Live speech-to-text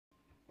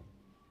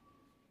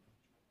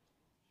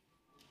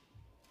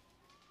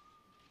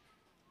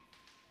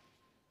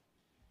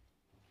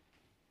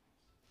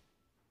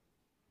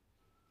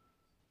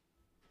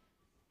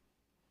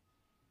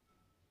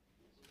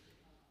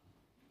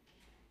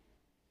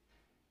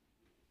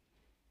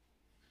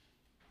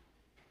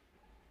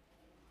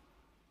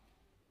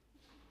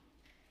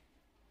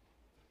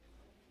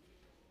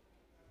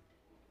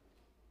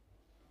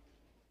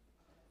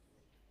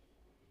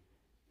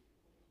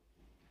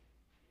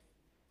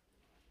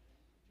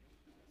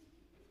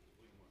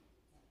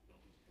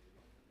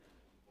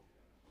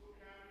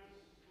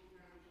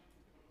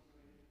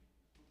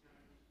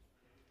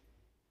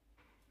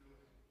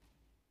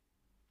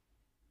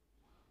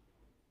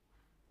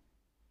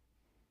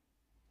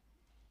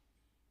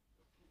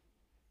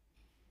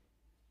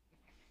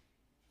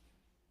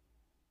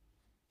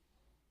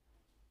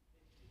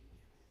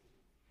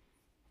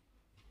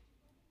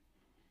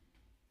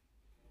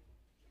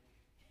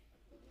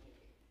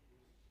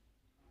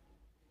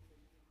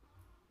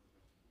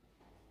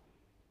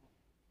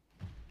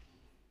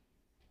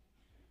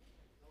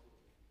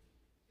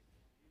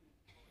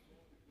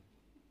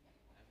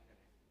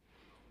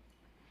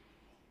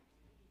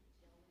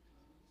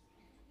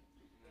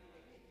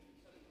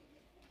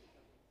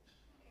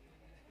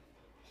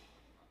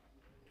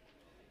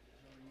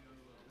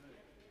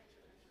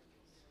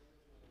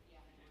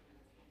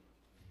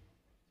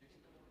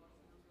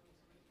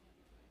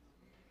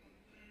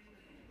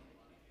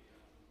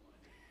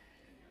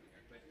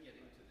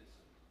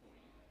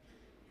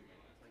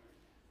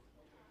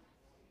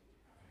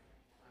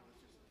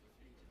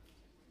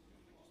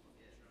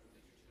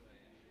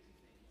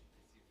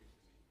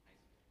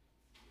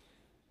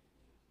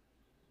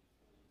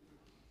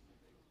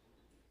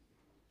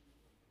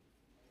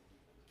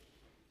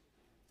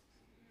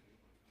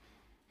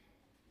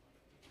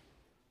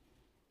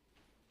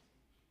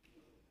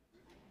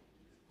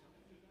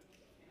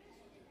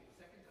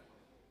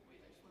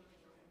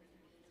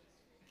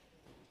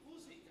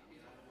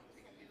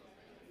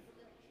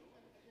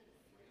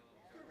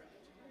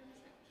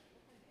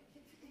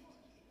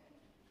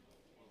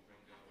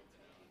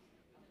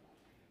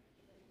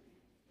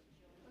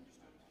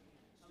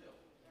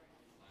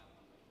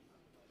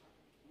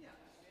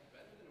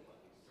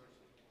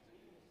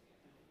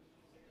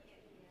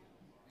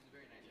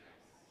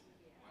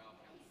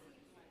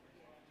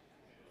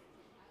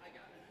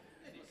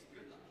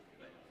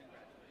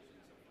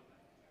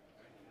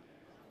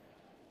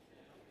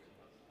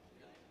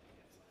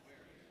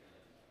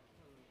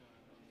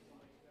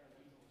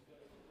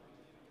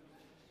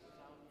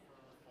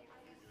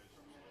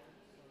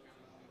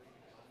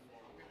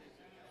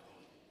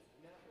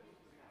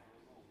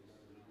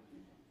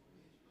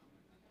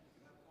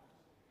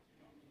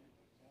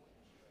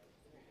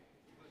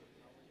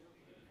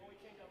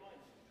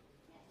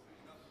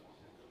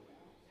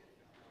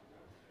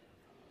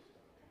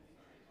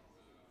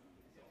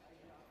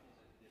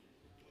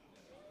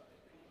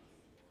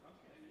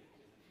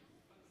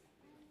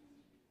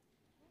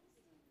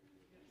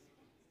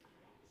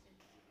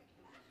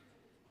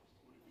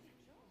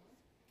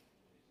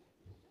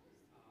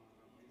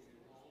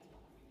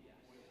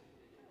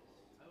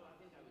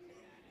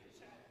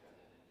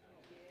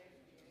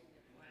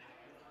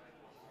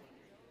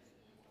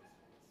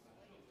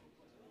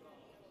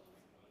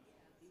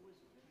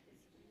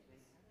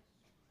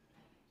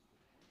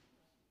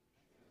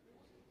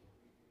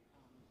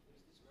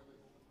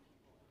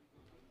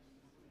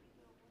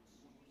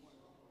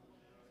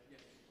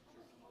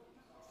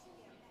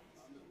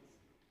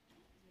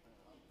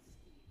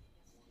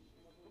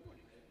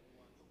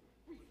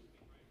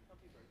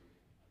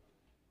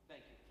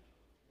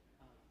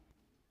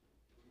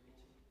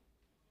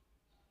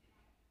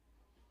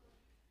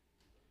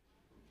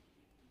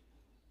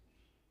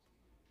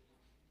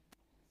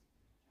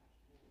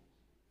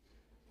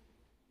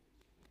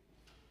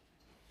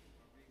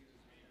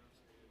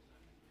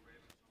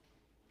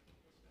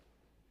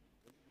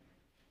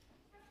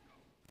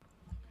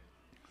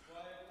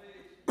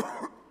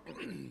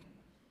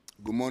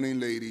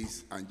morning,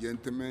 ladies and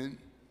gentlemen.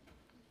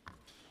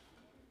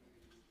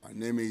 My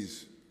name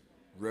is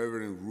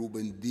Reverend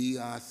Ruben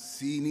Diaz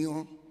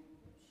Sr.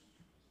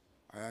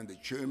 I am the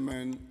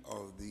chairman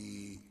of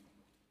the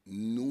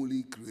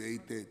newly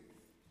created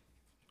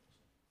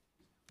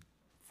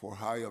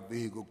For-Hir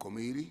Vehicle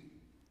Committee.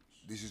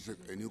 This is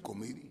a new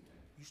committee.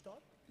 You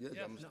start? Yes,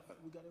 No,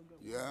 we gotta go.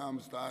 yeah,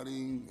 I'm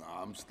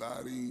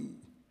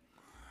starting.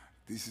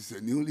 This is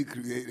a newly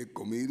created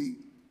committee.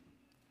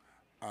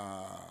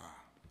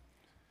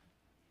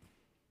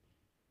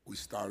 We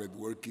started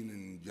working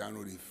in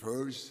January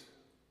 1st,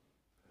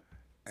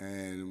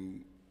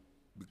 and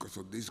because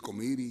of this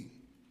committee,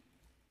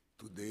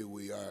 today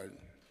we are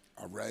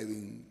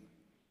arriving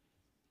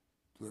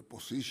to a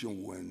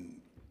position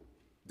when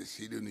the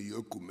city of New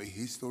York could make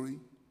history.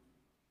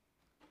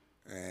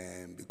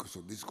 And because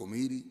of this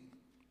committee,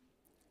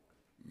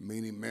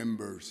 many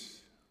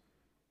members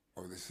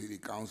of the city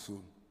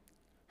council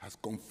has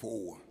come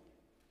forward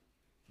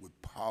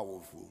with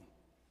powerful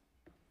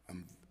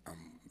and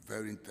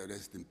very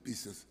interesting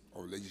pieces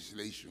of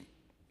legislation.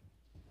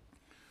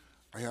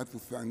 I have to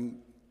thank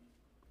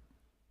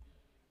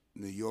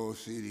New York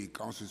City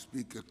Council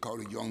Speaker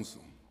Corey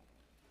Johnson.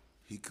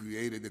 He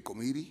created the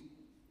committee.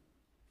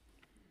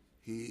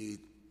 He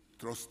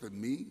trusted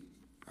me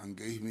and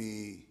gave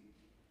me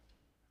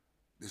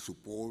the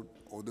support,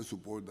 all the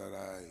support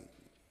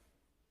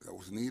that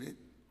was needed.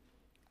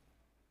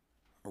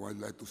 I would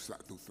like to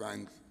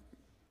thank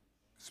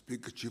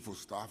Speaker Chief of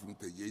Staff,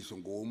 Mr.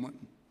 Jason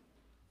Goldman.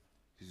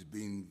 He's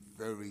been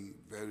very,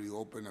 very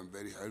open and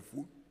very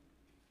helpful.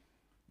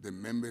 The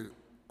member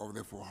of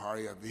the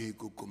For-Hir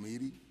Vehicle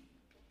Committee.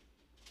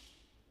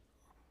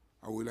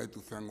 I would like to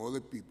thank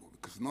other people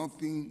because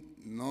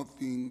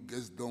nothing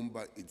gets done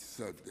by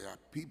itself. There are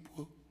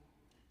people,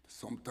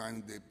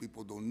 sometimes the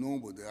people don't know,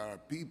 but there are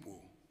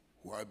people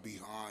who are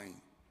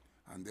behind,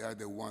 and they are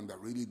the ones that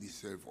really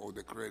deserve all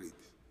the credit.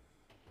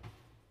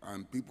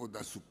 And people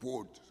that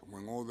support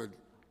when others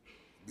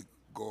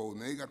go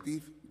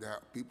negative, there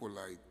are people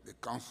like the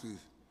council,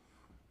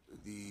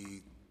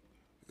 the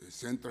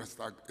Central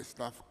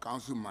Staff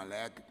Council,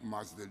 Malak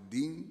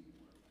Masderdin,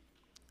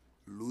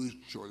 Luis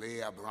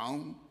Cholea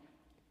Brown,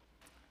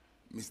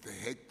 Mr.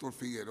 Hector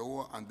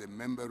Figueroa, and the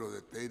member of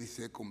the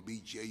 32nd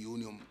BJ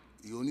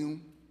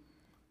Union,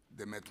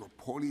 the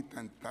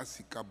Metropolitan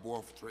Taxicab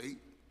Board of Trade,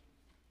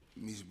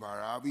 Ms.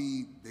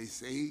 Barabi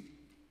Desai,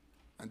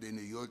 and the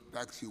New York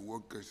Taxi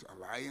Workers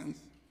Alliance.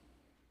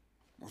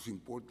 Most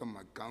important,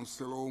 my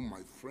counselor,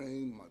 my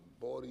friend, my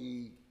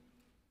buddy,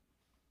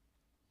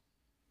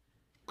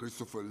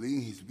 Christopher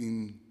Lin. He's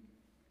been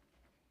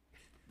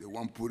the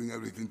one putting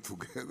everything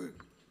together.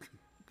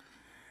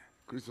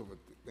 Christopher,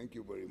 thank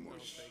you very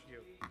much. No, thank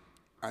you.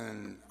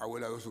 And I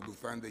would also to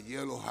thank the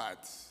Yellow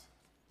Hats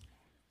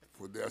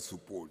for their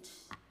support.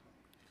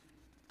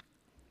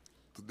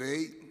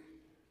 Today,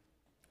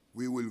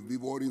 we will be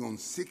voting on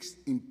 6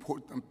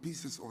 important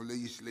pieces of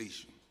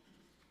legislation.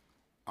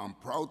 I'm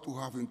proud to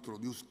have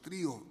introduced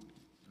 3 of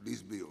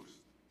these bills.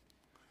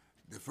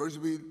 The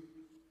first bill,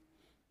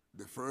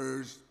 the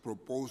first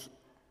proposed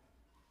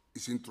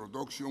is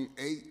Introduction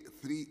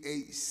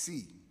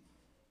 38C.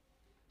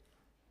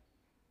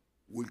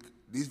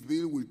 This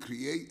bill will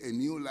create a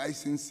new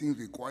licensing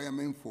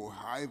requirement for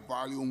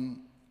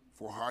high-volume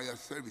For-Hir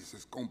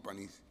services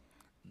companies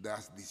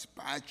that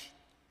dispatch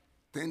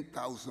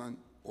 10,000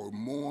 or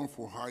more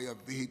For-Hir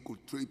vehicle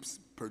trips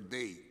per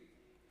day.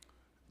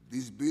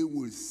 This bill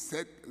will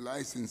set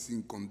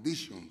licensing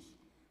conditions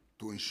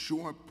to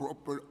ensure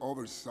proper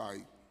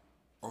oversight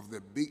of the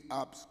big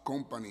apps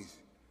companies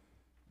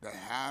that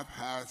have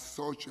had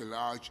such a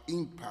large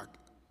impact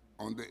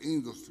on the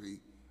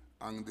industry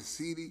and the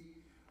city,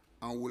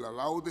 and will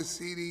allow the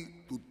city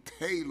to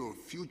tailor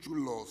future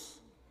laws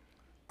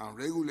and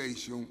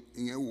regulation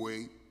in a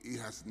way it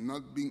has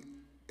not been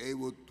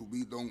able to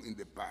be done in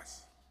the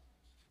past.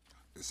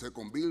 The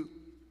second bill,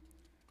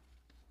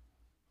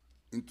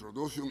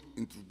 Introduction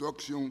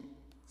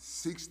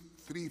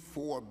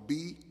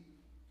 634B,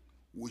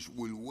 which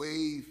will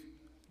waive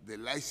the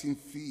license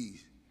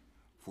fees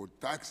for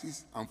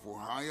taxis and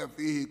For-Hir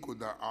vehicles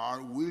that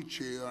are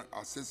wheelchair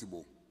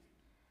accessible.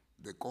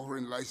 The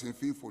current license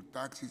fee for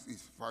taxis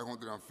is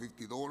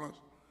 $550,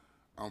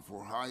 and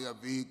For-Hir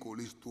vehicle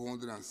is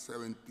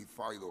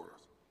 $275.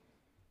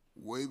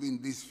 Waiving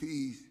these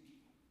fees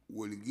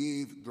will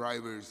give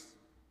drivers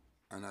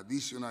an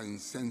additional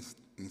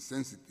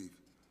incentive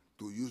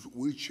to use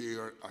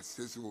wheelchair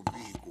accessible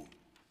vehicle.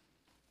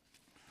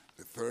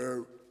 The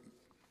third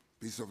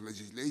piece of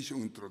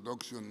legislation,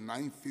 Introduction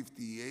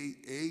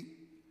 958A,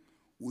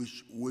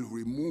 which will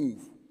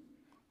remove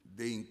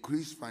the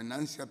increased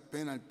financial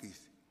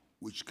penalties,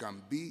 which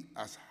can be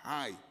as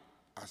high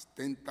as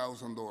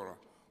 $10,000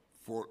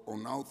 for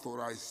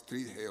unauthorized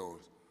street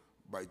hairs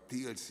by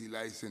TLC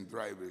licensed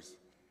drivers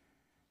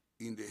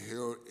in the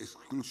hair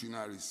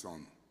exclusionary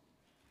zone.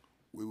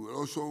 We will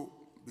also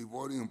be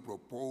voting on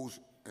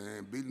proposed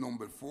bill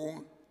number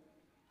 4,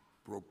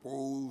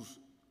 proposed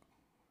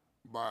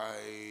by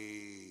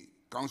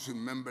Council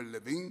Member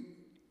Levine,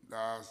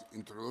 that's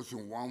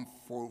Introduction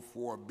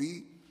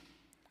 144B.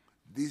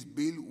 This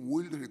bill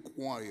will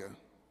require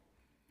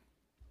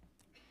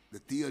the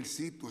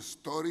TLC to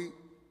study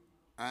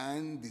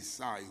and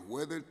decide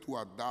whether to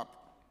adopt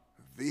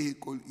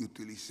vehicle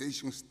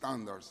utilization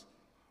standards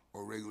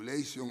or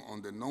regulation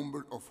on the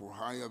number of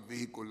for-hire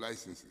vehicle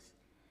licenses.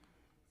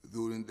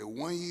 During the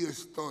one-year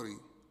study,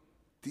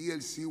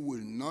 TLC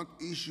will not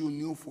issue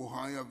new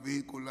for-hire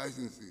vehicle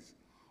licenses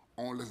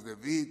unless the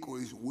vehicle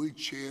is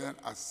wheelchair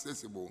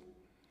accessible,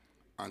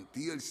 and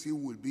TLC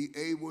will be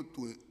able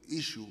to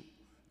issue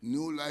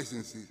new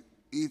licenses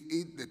if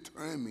it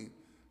determines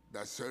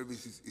that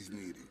services is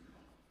needed.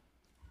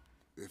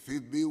 The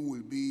fifth bill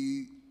will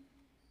be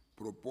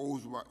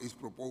proposed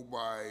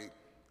by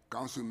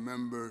Council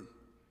Member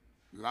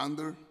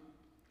Lander.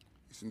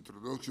 It's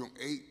Introduction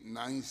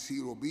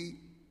 890B,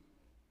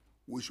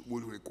 which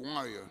will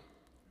require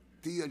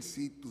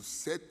TLC to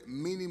set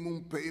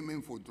minimum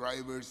payment for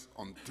drivers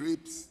on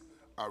trips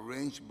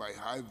arranged by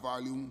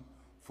high-volume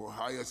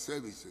for-hire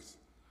services.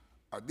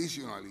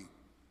 Additionally,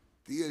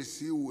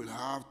 TLC will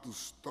have to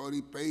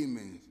study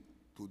payments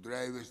to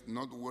drivers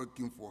not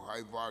working for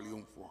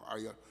high-volume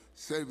for-hire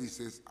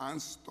services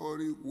and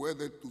study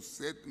whether to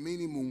set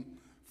minimum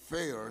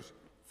fares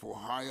for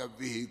hire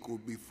vehicle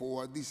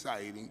before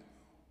deciding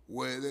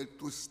whether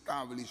to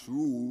establish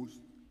rules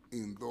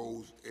in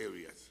those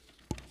areas.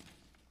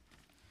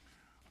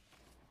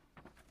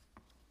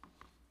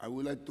 I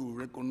would like to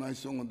recognize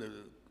some of the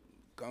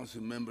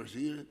council members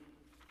here.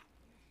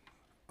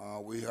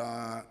 We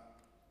have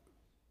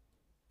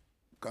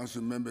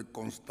Council Member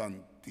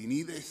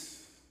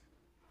Constantinides,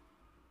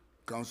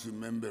 Council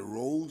Member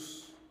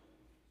Rose,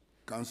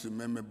 Council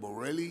Member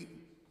Borelli,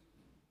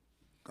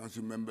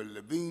 Council Member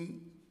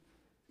Levine,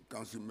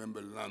 Council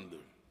Member Lander.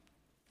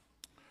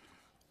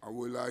 I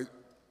would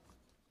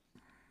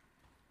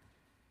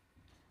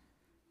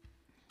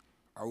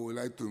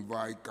like to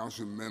invite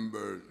Council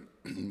Member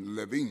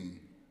Levine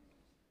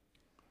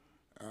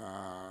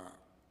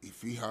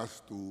if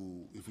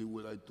he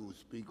would like to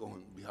speak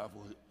on behalf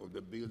of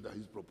the bill that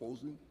he's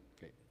proposing.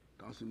 Okay.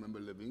 Council Member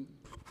Levine.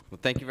 Well,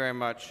 thank you very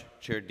much,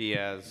 Chair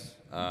Diaz,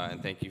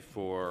 and thank you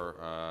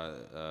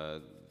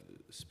for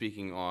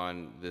speaking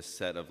on this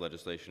set of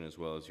legislation as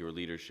well as your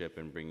leadership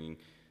in bringing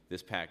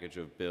this package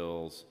of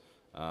bills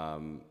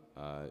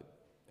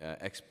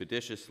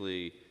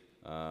expeditiously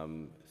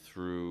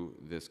through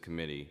this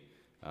committee.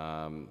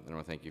 I want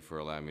to thank you for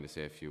allowing me to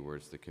say a few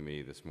words to the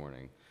committee this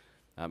morning.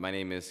 My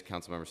name is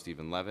Councilmember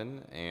Stephen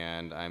Levin,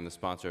 and I'm the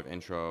sponsor of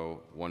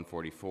Intro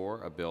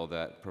 144, a bill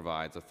that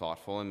provides a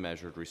thoughtful and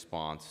measured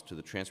response to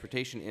the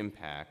transportation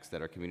impacts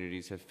that our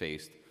communities have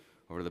faced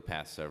over the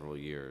past several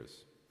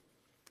years.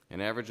 An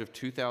average of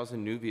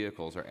 2,000 new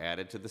vehicles are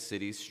added to the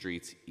city's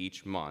streets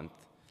each month,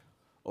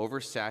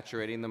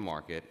 oversaturating the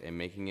market and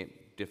making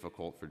it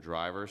difficult for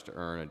drivers to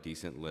earn a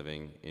decent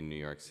living in New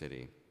York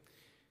City.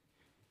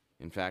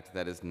 In fact,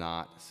 that is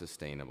not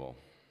sustainable.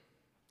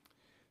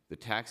 The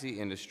taxi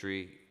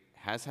industry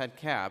has had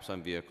caps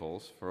on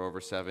vehicles for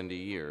over 70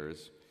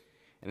 years,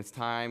 and it's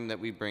time that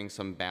we bring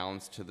some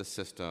balance to the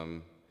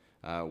system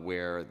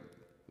where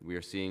we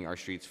are seeing our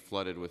streets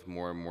flooded with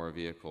more and more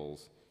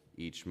vehicles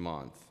each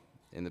month.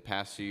 In the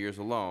past few years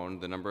alone,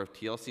 the number of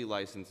TLC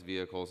licensed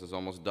vehicles has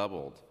almost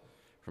doubled,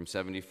 from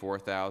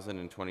 74,000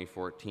 in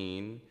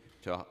 2014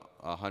 to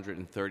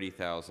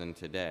 130,000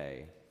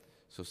 today.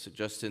 So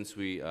just since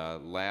we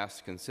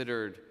last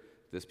considered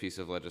this piece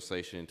of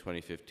legislation in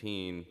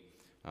 2015,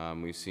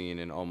 we've seen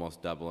an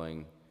almost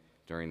doubling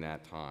during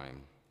that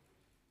time.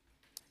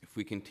 If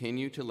we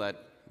continue to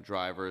let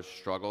drivers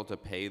struggle to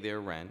pay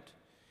their rent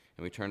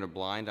and we turn a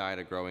blind eye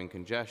to growing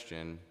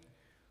congestion,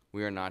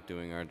 we are not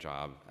doing our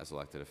job as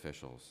elected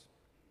officials.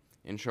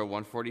 Intro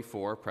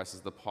 144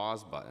 presses the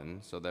pause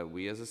button so that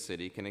we as a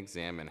city can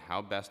examine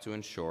how best to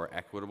ensure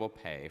equitable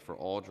pay for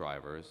all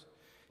drivers,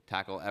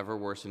 tackle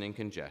ever-worsening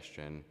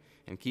congestion,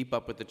 and keep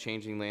up with the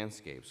changing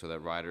landscape so that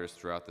riders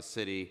throughout the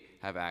city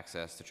have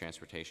access to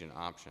transportation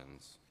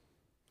options.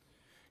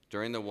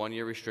 During the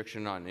one-year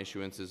restriction on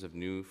issuances of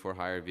new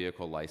for-hire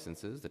vehicle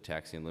licenses, the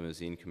Taxi and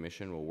Limousine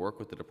Commission will work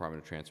with the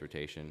Department of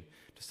Transportation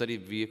to study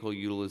vehicle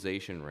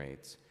utilization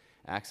rates,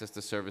 access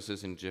to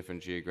services in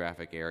different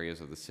geographic areas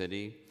of the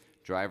city,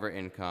 driver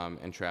income,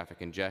 and traffic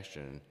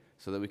congestion,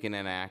 so that we can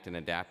enact an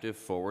adaptive,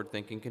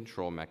 forward-thinking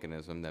control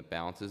mechanism that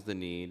balances the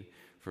need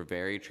for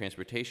varied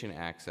transportation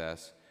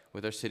access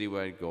with our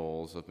citywide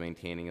goals of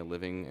maintaining a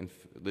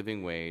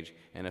living wage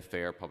and a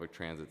fair public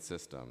transit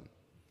system.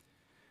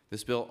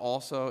 This bill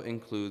also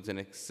includes an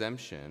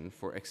exemption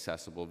for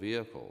accessible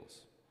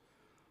vehicles.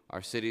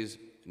 Our city's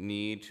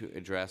need to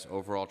address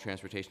overall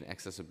transportation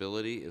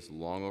accessibility is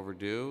long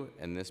overdue,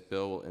 and this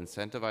bill will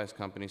incentivize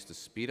companies to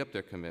speed up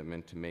their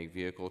commitment to make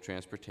vehicle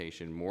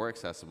transportation more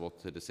accessible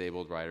to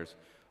disabled riders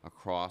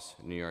across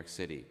New York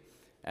City.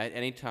 At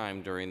any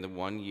time during the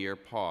one-year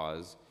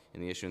pause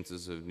in the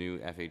issuances of new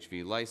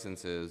FHV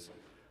licenses,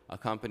 a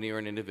company or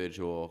an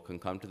individual can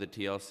come to the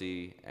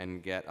TLC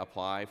and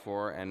apply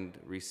for and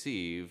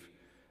receive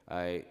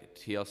a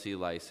TLC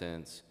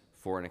license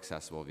for an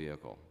accessible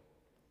vehicle.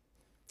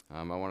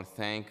 I want to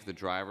thank the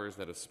drivers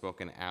that have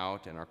spoken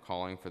out and are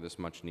calling for this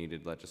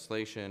much-needed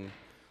legislation,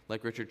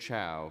 like Richard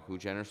Chow, who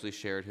generously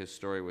shared his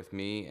story with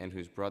me and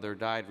whose brother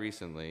died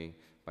recently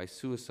by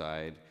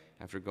suicide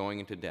after going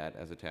into debt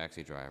as a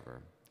taxi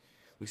driver.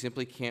 We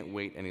simply can't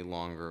wait any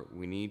longer.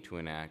 We need to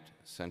enact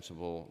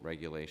sensible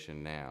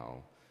regulation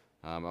now.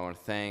 I want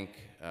to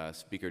thank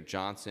Speaker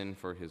Johnson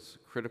for his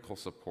critical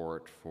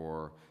support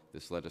for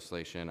this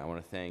legislation. I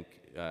want to thank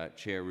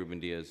Chair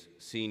Ruben Diaz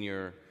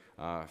Sr.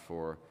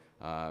 For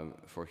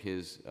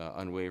his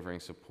unwavering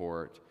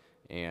support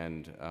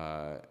and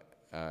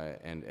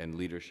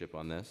leadership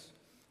on this.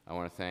 I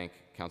want to thank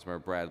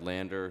Councilmember Brad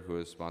Lander, who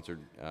has sponsored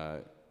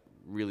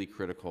really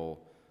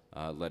critical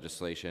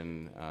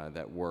legislation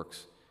that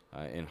works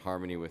in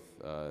harmony with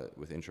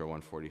Intro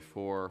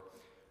 144.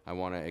 I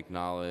want to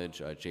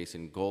acknowledge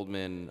Jason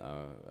Goldman,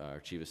 our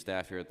Chief of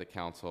Staff here at the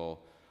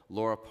Council,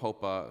 Laura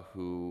Popa,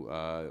 who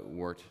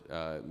worked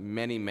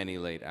many, many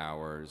late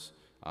hours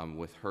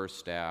with her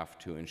staff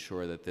to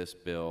ensure that this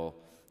bill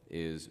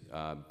is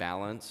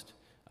balanced,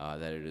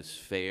 that it is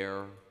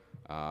fair,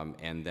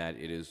 and that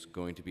it is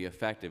going to be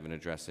effective in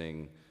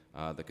addressing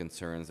the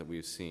concerns that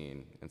we've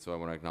seen. And so I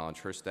want to acknowledge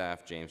her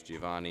staff, James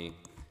Giovanni,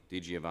 Di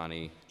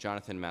Giovanni,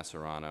 Jonathan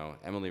Masserano,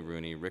 Emily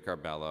Rooney, Rick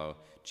Arbello,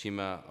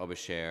 Chima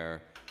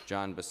Obasher,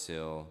 John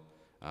Basil,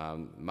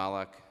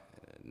 Malak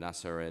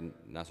Nassereddin,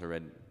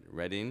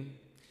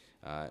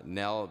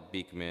 Nell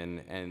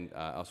Beekman, and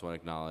I also want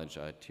to acknowledge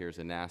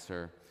Tirza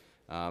Nasser.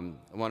 I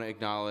want to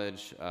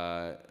acknowledge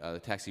the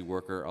Taxi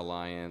Worker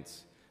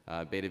Alliance,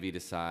 Beta Vita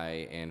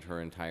Sai, and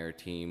her entire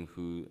team,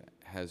 who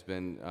has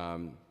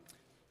been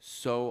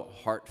so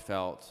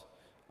heartfelt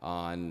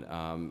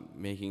on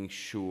making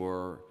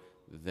sure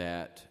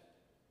that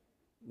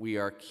we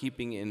are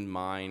keeping in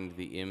mind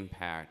the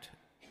impact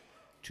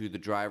to the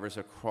drivers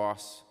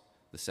across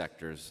the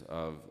sectors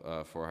of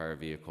for-hire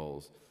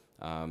vehicles.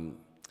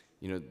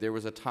 You know, there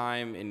was a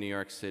time in New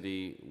York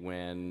City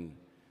when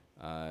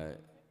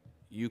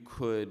you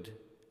could,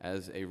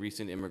 as a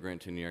recent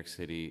immigrant to New York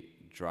City,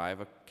 drive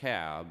a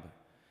cab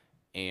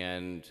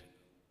and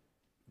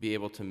be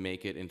able to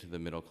make it into the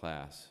middle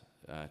class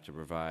to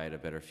provide a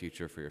better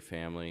future for your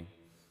family,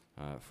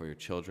 for your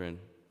children.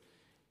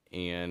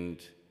 And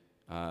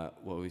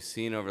what we've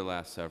seen over the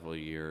last several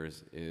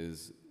years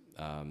is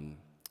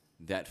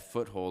that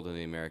foothold in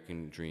the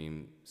American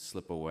dream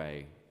slip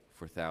away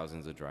for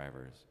thousands of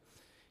drivers.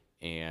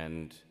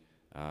 And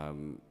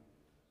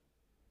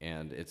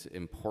it's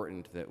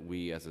important that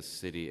we as a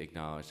city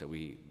acknowledge that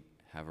we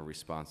have a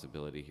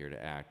responsibility here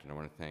to act. And I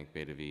want to thank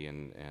Beta V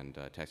and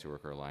Taxi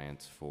Worker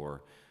Alliance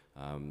for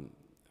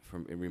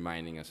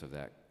reminding us of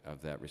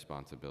that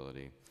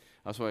responsibility.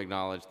 I also want to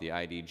acknowledge the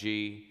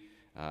IDG,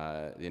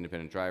 the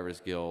Independent Drivers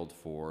Guild,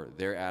 for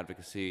their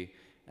advocacy.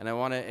 And I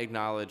want to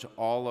acknowledge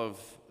all of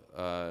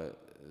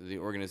the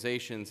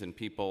organizations and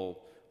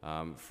people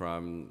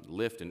from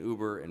Lyft and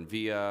Uber and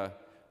Via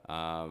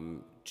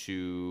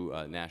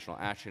to National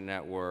Action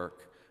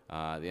Network, the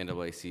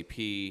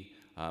NYCC,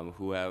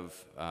 who have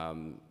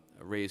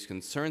raised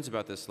concerns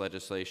about this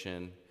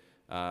legislation,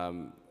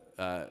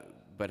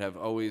 but have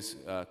always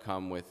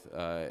come with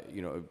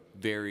you know, a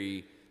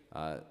very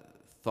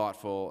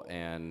thoughtful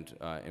and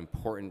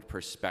important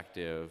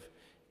perspective,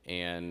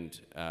 and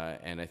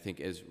I think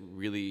has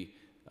really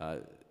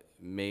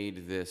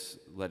made this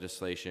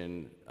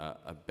legislation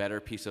a better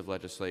piece of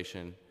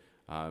legislation,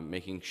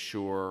 making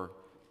sure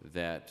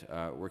that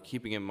we're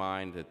keeping in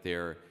mind that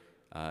there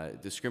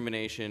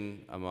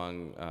discrimination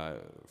among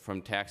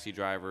from taxi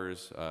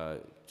drivers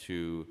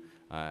to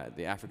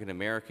the African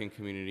American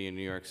community in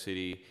New York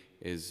City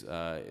is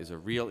a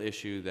real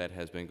issue that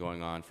has been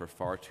going on for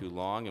far too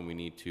long, and we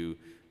need to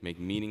make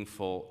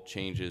meaningful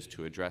changes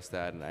to address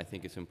that, and I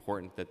think it's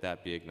important that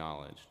that be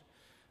acknowledged.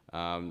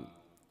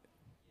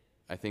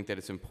 I think that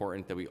it's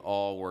important that we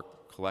all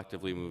work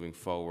collectively moving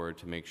forward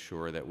to make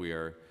sure that we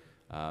are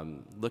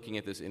looking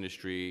at this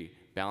industry,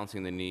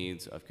 balancing the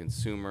needs of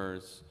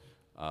consumers,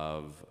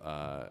 of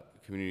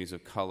communities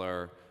of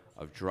color,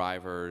 of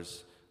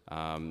drivers,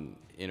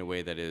 in a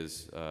way that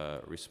is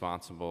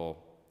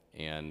responsible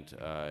and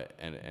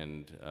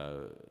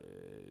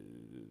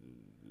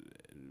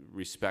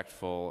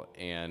respectful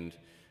and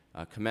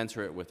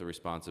commensurate with the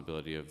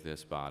responsibility of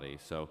this body.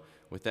 So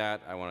with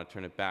that, I want to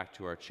turn it back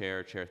to our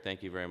chair. Chair,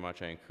 thank you very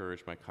much. I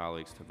encourage my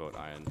colleagues to vote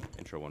aye on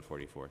Intro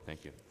 144.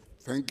 Thank you.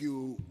 Thank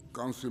you,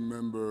 Council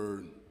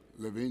Member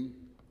Levin.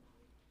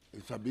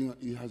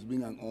 It has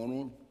been an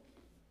honor,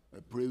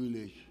 a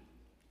privilege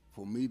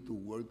for me to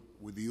work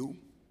with you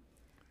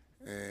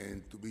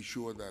and to be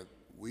sure that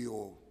we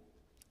all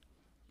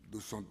do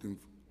something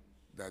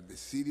that the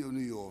city of New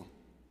York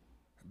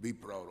be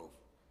proud of.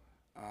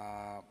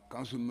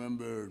 Council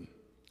Member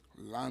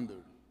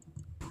Lander,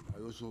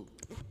 I also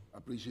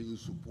appreciate your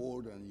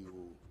support and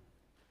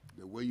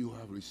the way you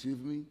have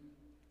received me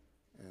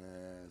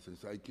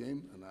since I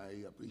came, and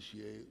I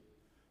appreciate,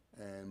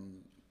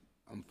 and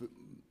I'm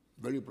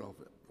very proud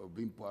of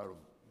being part of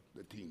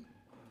the team.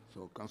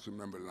 So, Council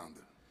Member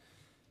Lander.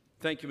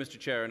 Thank you, Mr.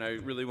 Chair, and I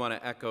really want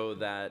to echo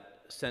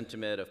that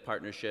sentiment of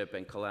partnership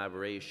and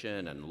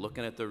collaboration and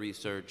looking at the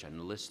research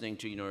and listening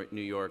to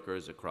New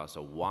Yorkers across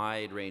a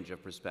wide range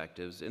of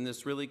perspectives in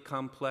this really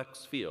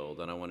complex field.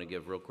 And I want to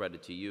give real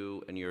credit to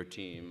you and your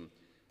team,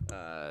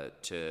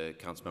 to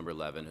Councilmember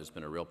Levin, who's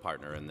been a real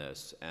partner in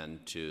this,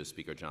 and to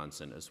Speaker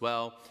Johnson as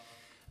well.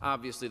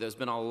 Obviously, there's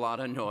been a lot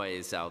of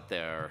noise out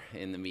there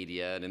in the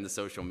media and in the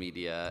social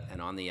media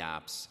and on the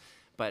apps.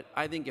 But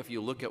I think if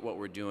you look at what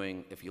we're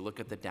doing, if you look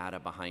at the data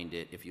behind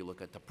it, if you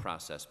look at the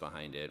process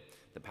behind it,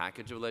 the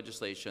package of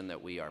legislation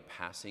that we are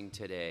passing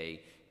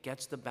today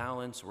gets the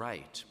balance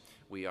right.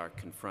 We are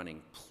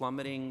confronting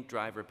plummeting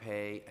driver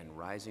pay and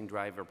rising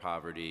driver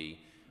poverty,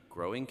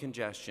 growing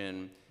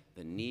congestion,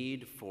 the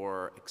need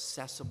for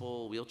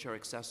accessible,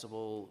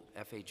 wheelchair-accessible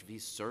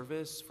FHV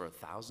service for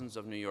thousands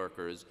of New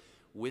Yorkers,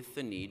 with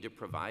the need to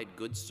provide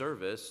good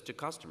service to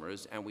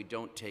customers, and we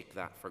don't take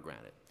that for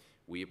granted.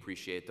 We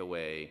appreciate the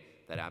way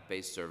that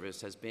app-based service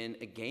has been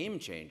a game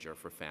changer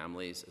for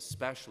families,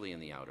 especially in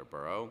the outer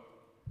borough.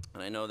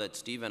 And I know that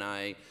Steve and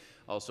I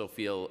also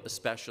feel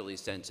especially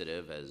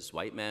sensitive as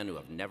white men who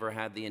have never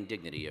had the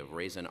indignity of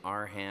raising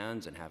our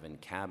hands and having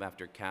cab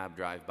after cab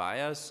drive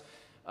by us,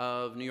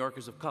 of New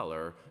Yorkers of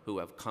color who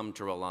have come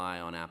to rely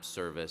on app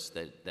service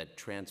that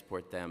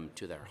transport them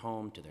to their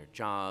home, to their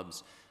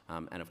jobs,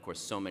 and of course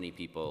so many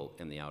people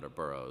in the outer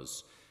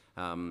boroughs.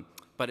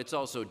 But it's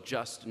also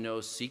just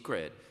no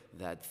secret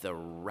that the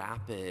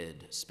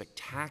rapid,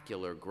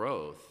 spectacular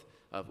growth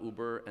of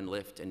Uber and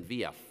Lyft and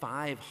Via,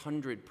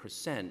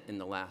 500% in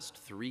the last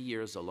 3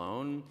 years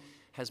alone,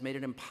 has made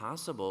it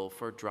impossible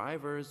for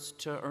drivers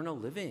to earn a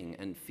living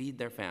and feed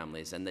their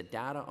families, and the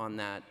data on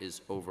that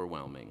is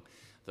overwhelming.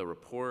 The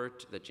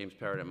report that James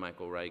Parrott and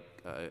Michael Reich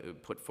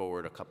put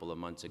forward a couple of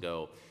months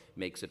ago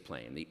makes it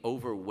plain. The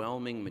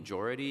overwhelming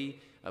majority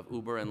of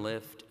Uber and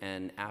Lyft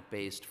and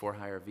app-based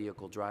for-hire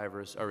vehicle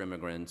drivers are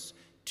immigrants.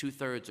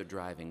 2/3 are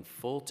driving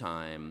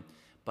full-time,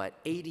 but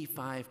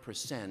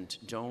 85%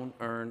 don't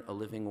earn a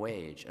living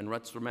wage. And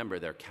let's remember,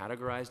 they're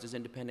categorized as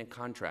independent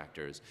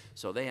contractors,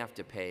 so they have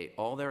to pay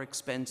all their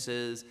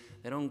expenses.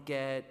 They don't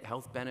get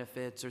health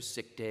benefits or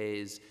sick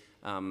days.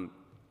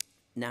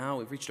 Now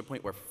we've reached a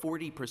point where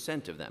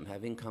 40% of them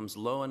have incomes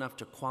low enough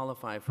to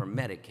qualify for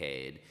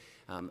Medicaid.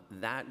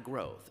 That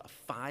growth, a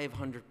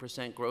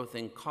 500% growth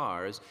in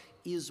cars,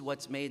 is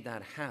what's made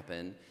that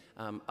happen.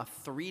 A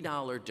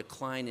 $3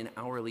 decline in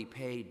hourly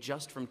pay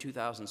just from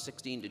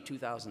 2016 to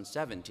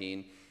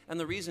 2017. And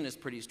the reason is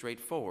pretty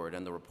straightforward,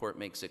 and the report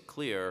makes it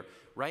clear.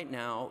 Right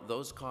now,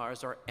 those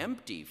cars are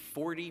empty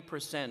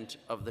 40%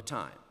 of the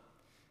time.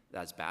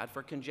 That's bad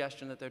for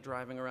congestion that they're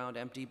driving around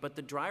empty, but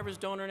the drivers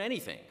don't earn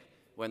anything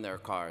when their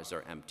cars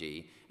are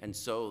empty. And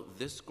so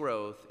this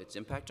growth, its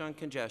impact on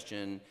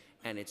congestion,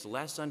 and it's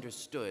less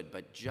understood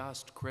but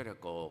just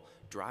critical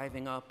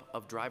driving up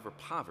of driver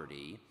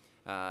poverty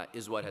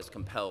is what has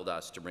compelled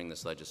us to bring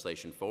this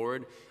legislation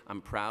forward.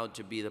 I'm proud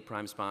to be the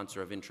prime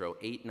sponsor of Intro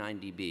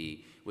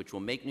 890B, which will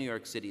make New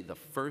York City the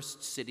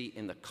first city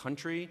in the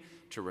country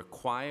to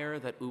require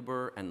that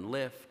Uber and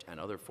Lyft and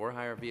other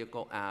for-hire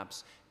vehicle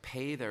apps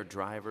pay their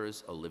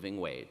drivers a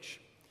living wage.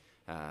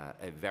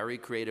 A very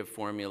creative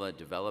formula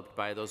developed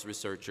by those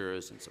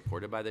researchers and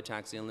supported by the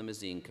Taxi and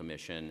Limousine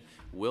Commission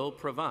will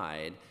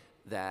provide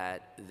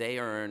that they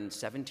earn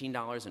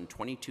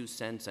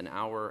 $17.22 an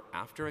hour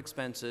after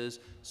expenses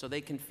so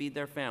they can feed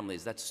their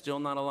families. That's still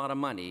not a lot of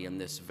money in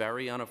this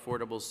very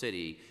unaffordable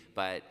city,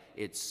 but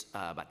it's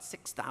about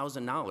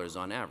 $6,000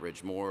 on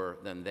average more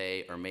than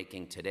they are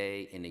making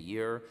today in a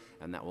year,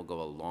 and that will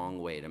go a long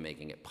way to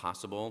making it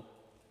possible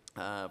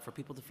for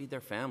people to feed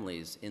their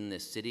families in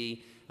this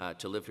city,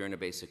 to live here in a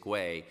basic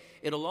way.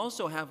 It'll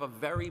also have a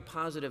very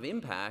positive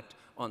impact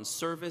on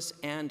service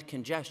and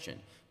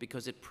congestion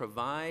because it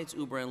provides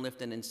Uber and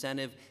Lyft an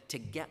incentive to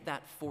get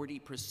that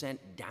 40%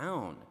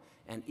 down.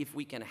 And if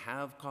we can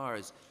have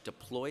cars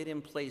deployed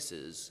in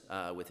places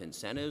with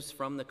incentives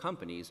from the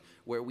companies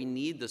where we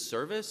need the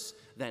service,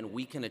 then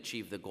we can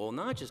achieve the goal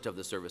not just of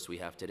the service we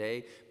have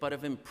today, but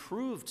of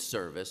improved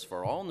service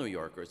for all New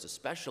Yorkers,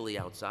 especially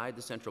outside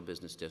the central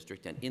business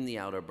district and in the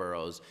outer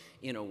boroughs,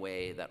 in a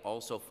way that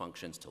also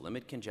functions to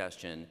limit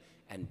congestion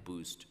and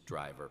boost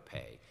driver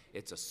pay.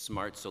 It's a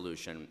smart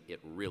solution. It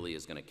really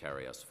is going to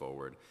carry us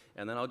forward.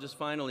 And then I'll just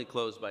finally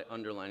close by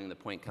underlining the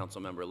point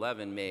Councilmember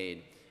Levin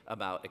made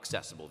about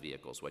accessible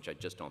vehicles, which I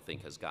just don't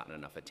think has gotten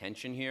enough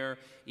attention here,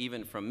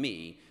 even from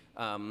me.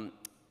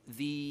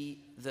 The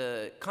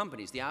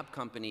companies, the app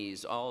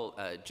companies, all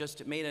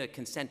just made a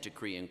consent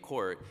decree in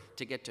court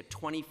to get to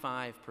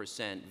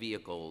 25%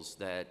 vehicles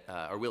that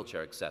are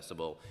wheelchair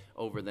accessible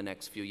over the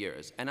next few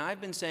years. And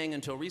I've been saying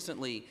until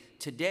recently,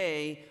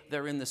 today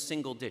they're in the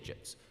single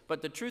digits.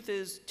 But the truth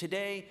is,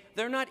 today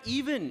they're not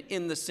even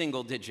in the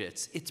single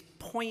digits. It's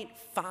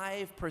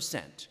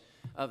 0.5%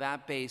 of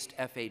app-based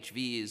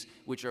FHVs,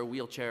 which are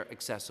wheelchair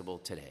accessible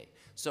today.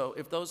 So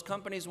if those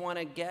companies want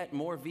to get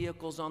more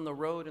vehicles on the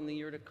road in the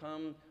year to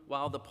come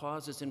while the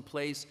pause is in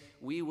place,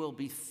 we will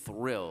be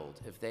thrilled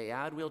if they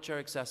add wheelchair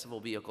accessible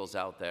vehicles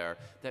out there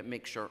that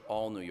make sure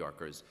all New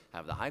Yorkers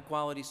have the high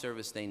quality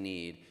service they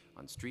need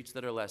on streets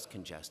that are less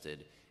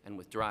congested and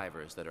with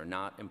drivers that are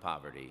not in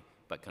poverty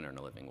but can earn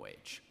a living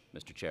wage.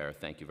 Mr. Chair,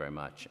 thank you very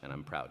much, and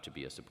I'm proud to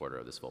be a supporter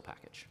of this full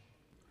package.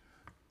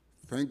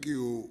 Thank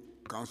you,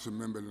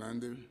 Councilmember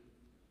Lander.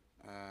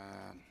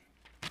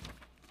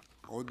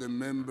 All the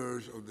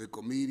members of the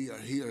committee are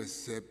here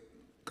except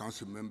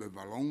Councilmember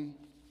Vallon.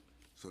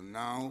 So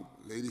now,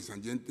 ladies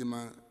and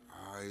gentlemen,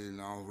 I am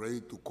now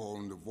ready to call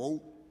on the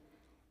vote.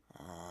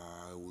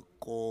 I will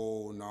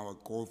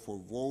call for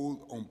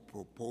vote on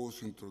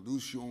proposed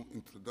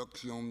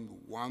introduction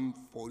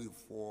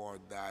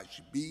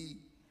 144-B,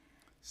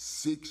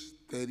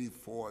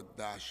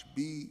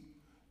 634-B,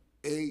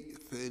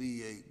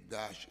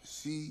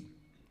 838-C,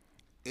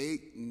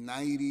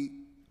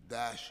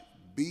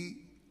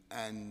 890-B,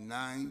 and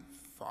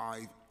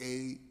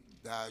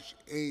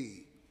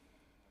 95A-A.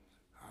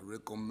 I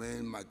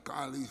recommend my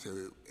colleagues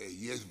a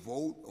yes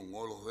vote on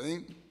all of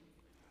them.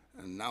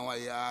 And now I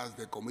ask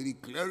the committee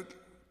clerk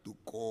to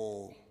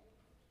call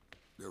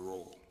the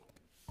roll.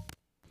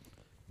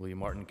 William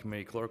Martin,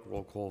 Committee Clerk,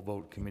 roll call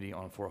vote, Committee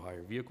on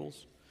For-Hire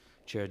Vehicles.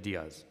 Chair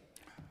Diaz.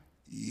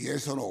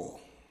 Yes or no?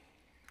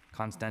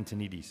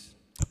 Constantinidis.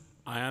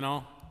 Aye or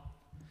no?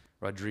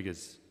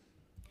 Rodriguez.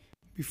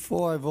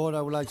 Before I vote,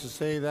 I would like to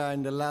say that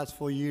in the last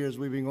 4 years,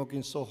 we've been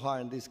working so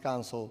hard in this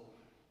council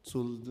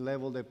to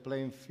level the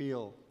playing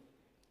field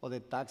of the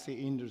taxi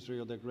industry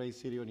of the great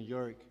city of New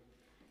York.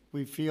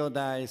 We feel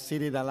that a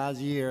city that last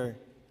year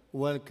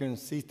welcomed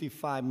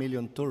 65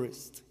 million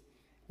tourists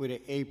with an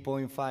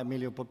 8.5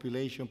 million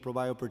population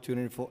provide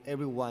opportunity for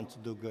everyone to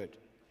do good.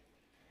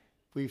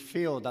 We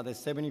feel that the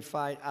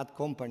 75 ad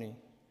company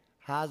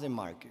has a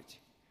market,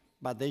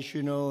 but they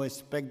should not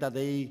expect that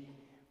they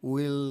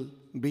will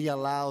be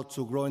allowed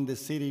to grow in the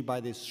city by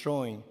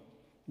destroying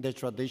the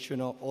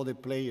traditional other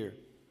player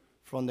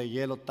from the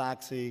yellow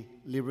taxi,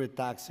 libre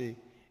taxi,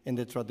 and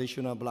the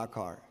traditional black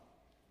car.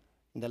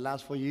 In the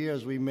last 4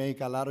 years, we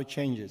make a lot of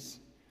changes.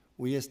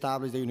 We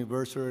established a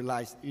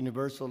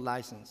universal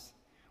license.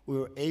 We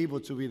were able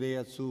to be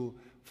there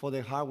for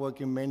the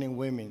hardworking men and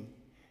women,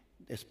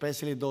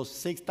 especially those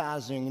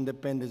 6,000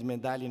 Independence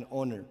Medallion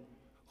owners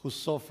who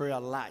suffer a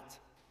lot,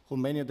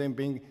 some of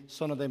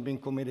them being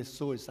committed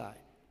suicide.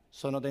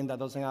 Some of them that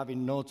doesn't have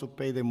enough to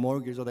pay the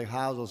mortgage of the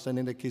house or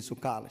sending the kids to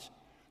college.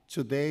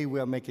 Today,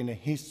 we are making a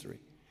history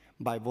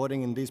by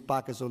voting in this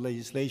package of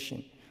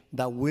legislation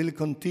that will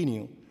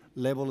continue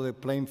level the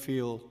playing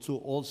field to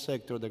all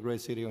sectors of the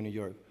great city of New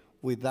York.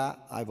 With that,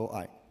 I vote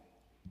aye.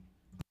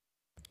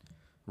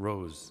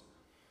 Rose.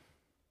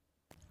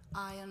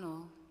 Aye or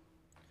no?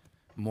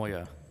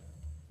 Moya.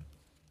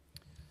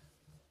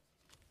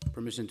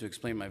 Permission to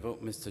explain my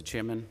vote, Mr.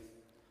 Chairman.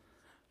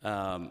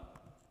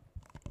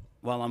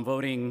 While I'm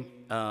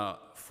voting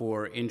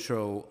for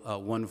Intro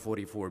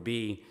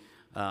 144B,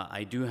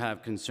 I do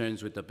have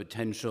concerns with the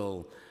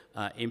potential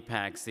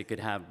impacts it could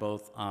have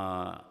both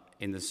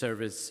in the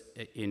service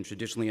in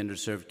traditionally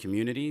underserved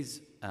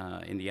communities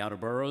in the outer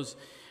boroughs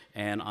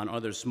and on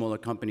other smaller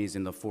companies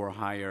in the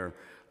for-hire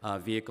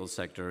vehicle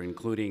sector,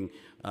 including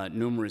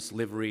numerous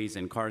liveries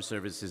and car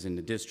services in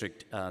the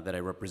district that I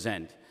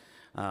represent.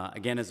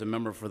 Again, as a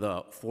member for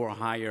the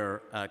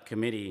For-Hire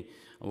Committee,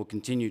 I will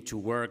continue to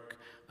work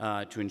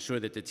to ensure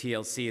that the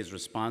TLC is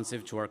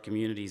responsive to our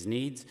community's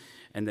needs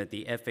and that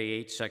the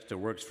FAH sector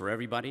works for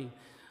everybody.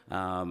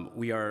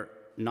 We are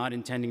not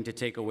intending to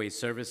take away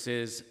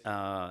services.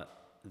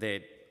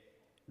 That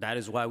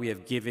is why we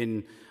have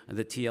given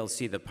the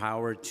TLC the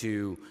power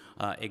to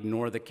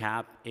ignore the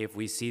cap if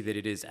we see that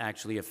it is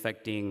actually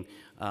affecting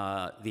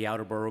the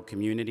outer borough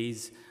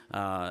communities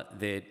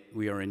that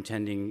we are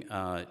intending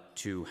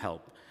to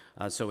help.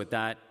 So with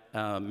that,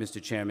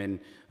 Mr. Chairman,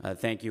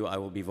 thank you. I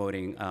will be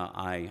voting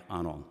aye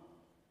on all.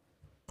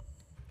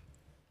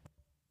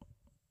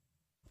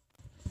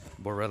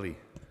 Borelli.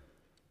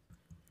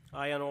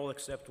 Aye on all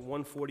except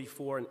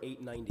 144 and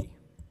 890.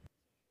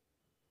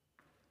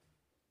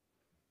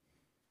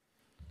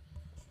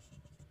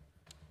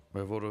 By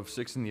a vote of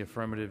 6 in the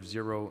affirmative,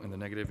 0 in the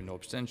negative, and no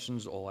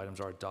abstentions, all items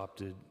are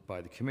adopted by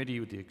the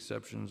committee with the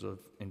exceptions of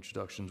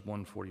introductions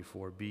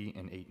 144B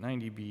and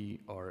 890B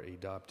are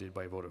adopted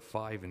by a vote of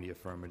 5 in the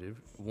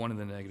affirmative, 1 in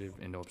the negative,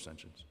 and no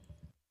abstentions.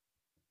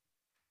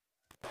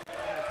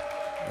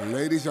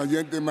 Ladies and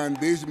gentlemen,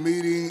 this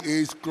meeting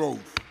is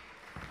closed.